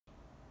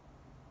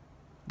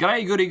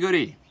G'day, Goody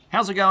Goody.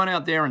 How's it going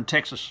out there in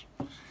Texas?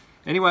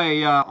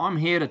 Anyway, I'm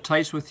here to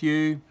taste with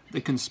you the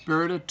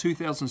Conspirator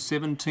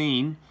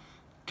 2017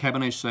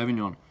 Cabernet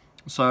Sauvignon.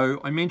 So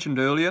I mentioned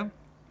earlier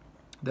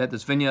that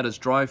this vineyard is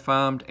dry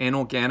farmed and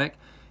organic,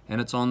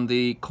 and it's on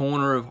the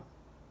corner of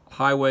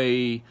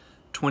Highway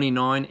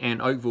 29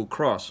 and Oakville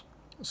Cross.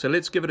 So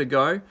let's give it a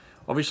go.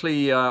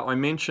 Obviously, I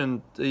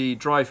mentioned the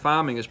dry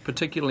farming is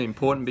particularly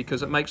important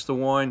because it makes the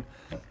wine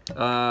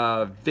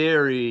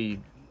very,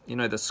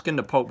 the skin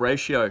to pulp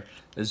ratio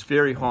is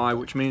very high,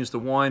 which means the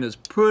wine is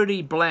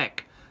pretty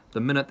black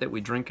the minute that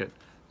we drink it.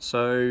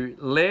 So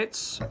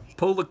let's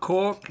pull the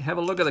cork, have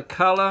a look at the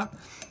color,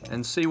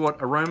 and see what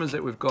aromas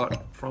that we've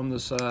got from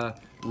this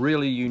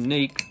really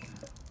unique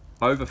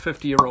over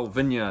 50-year-old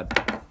vineyard.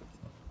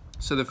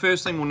 So the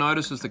first thing we'll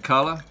notice is the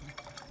color.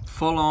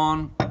 Full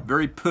on,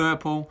 very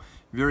purple,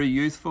 very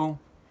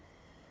youthful.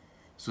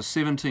 It's a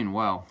 17,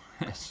 wow.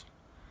 It's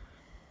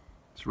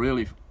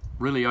really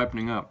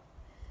opening up.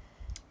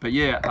 But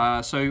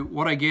yeah, so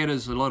what I get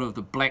is a lot of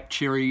the black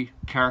cherry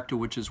character,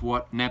 which is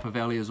what Napa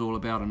Valley is all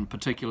about, and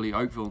particularly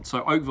Oakville.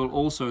 So Oakville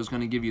also is going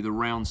to give you the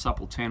round,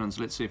 supple tannins.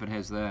 Let's see if it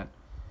has that.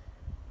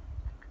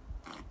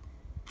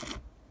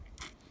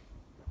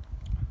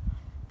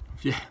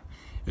 Yeah,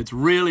 it's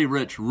really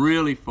rich,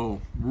 really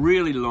full,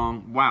 really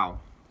long. Wow,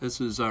 this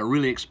is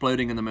really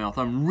exploding in the mouth.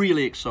 I'm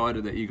really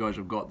excited that you guys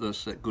have got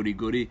this at Goody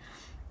Goody.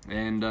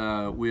 And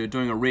we're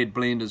doing a red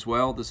blend as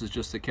well. This is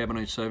just the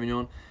Cabernet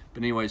Sauvignon.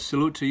 But anyway,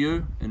 salute to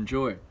you.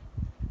 Enjoy.